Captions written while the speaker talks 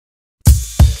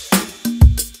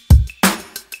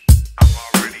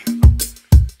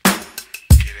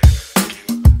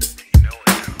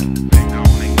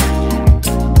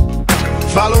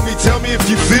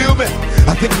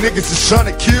niggas is trying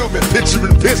to kill me.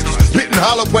 Picturing pistols, spitting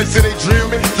hollow points in they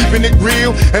dreaming. Keeping it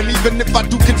real, and even if I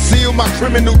do conceal my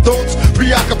criminal thoughts,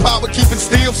 preoccupied with keeping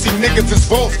still. See niggas is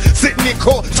false, sitting in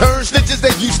court, turn snitches.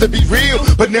 They used to be real,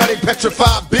 but now they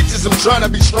petrified bitches. I'm trying to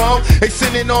be strong. They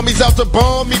sending armies out to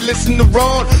bomb me. Listen to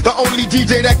Ron, the only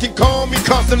DJ that can calm me.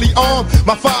 Constantly armed,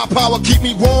 my firepower keep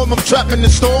me warm. I'm trapped in the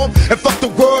storm, and fuck the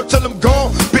world till I'm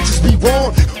gone. Bitches be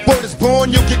warned, word is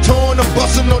born, you'll get torn. I'm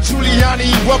busting on Giuliani,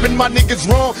 rubbing my niggas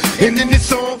wrong. And in this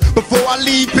song, before I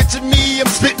leave, picture me, I'm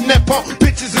spitting that pump.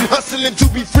 Bitches and hustling to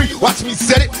be free. Watch me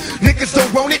set it. Niggas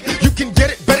don't want it, you can get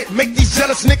it, bet it. Make these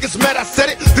jealous niggas mad, I said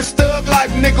it. This thug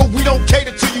life, nigga, we don't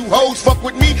cater to you hoes. Fuck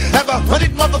with me, have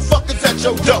 100 motherfuckers at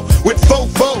your door with 4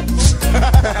 foes.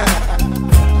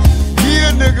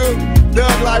 Yeah, nigga,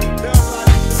 thug life.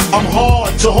 I'm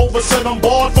hard, Jehovah said I'm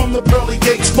barred from the pearly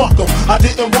gates, fuck 'em. I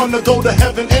didn't wanna go to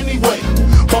heaven anyway,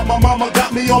 but my mama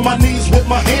got me on my knees with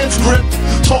my hands gripped,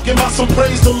 talking about some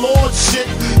praise the Lord shit.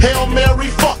 Hail Mary,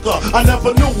 fuck her, I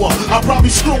never knew her. I probably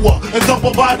screw her and dump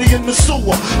her body in the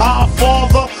sewer. Our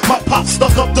Father, my pop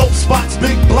stuck up dope spots,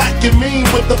 big black and mean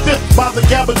with the 5th by the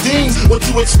gabardines. What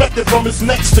you expected from his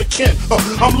next to kin?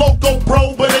 I'm loco,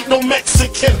 bro, but ain't no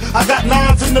Mexican. I got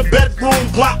 9s in the bedroom,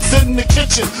 Glocks in the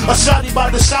kitchen, a shotty by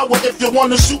the shower if you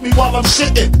wanna shoot me while I'm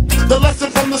shitting. The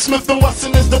lesson from the Smith &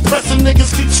 Wesson is depressing.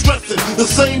 Niggas keep stressing the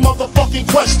same motherfucking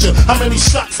question. How many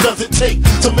shots does it take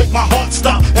to make my heart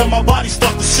stop and my body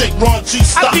start to shake? Ron G,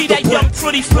 stop. I be that young,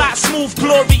 pretty, fly, smooth,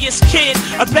 glorious kid.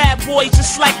 A bad boy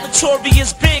just like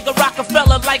Notorious, big. A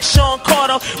Rockefeller like Sean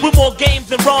Carter, with more game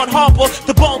than Ron Harper.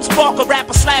 The Bones Barker,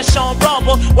 rapper / Sean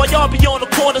Rumble. While y'all be on the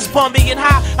corners bumming and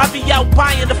high, I be out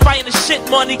buying the finest shit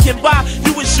money can buy.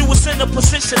 You wish you was in the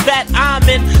position that I'm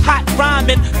in. Hot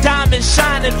rhyming, diamond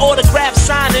shining, autograph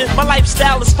signing. My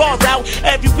lifestyle is far out.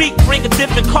 Every week bring a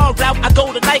different car out. I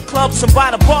go to nightclubs and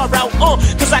buy the bar out.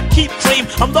 Cause I keep cream.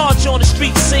 I'm large on the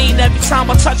street scene. Every time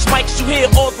I touch mics, you hear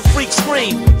all the freaks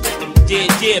scream.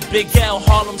 Yeah, Big L,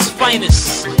 Harlem's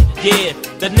finest. Yeah,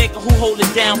 the nigga who hold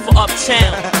it down for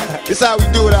Uptown. This how we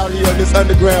do it out here on this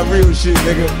underground real shit,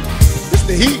 nigga. It's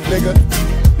the heat, nigga.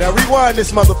 Now rewind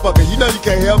this motherfucker. You know you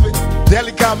can't help it.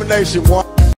 Deadly combination, one.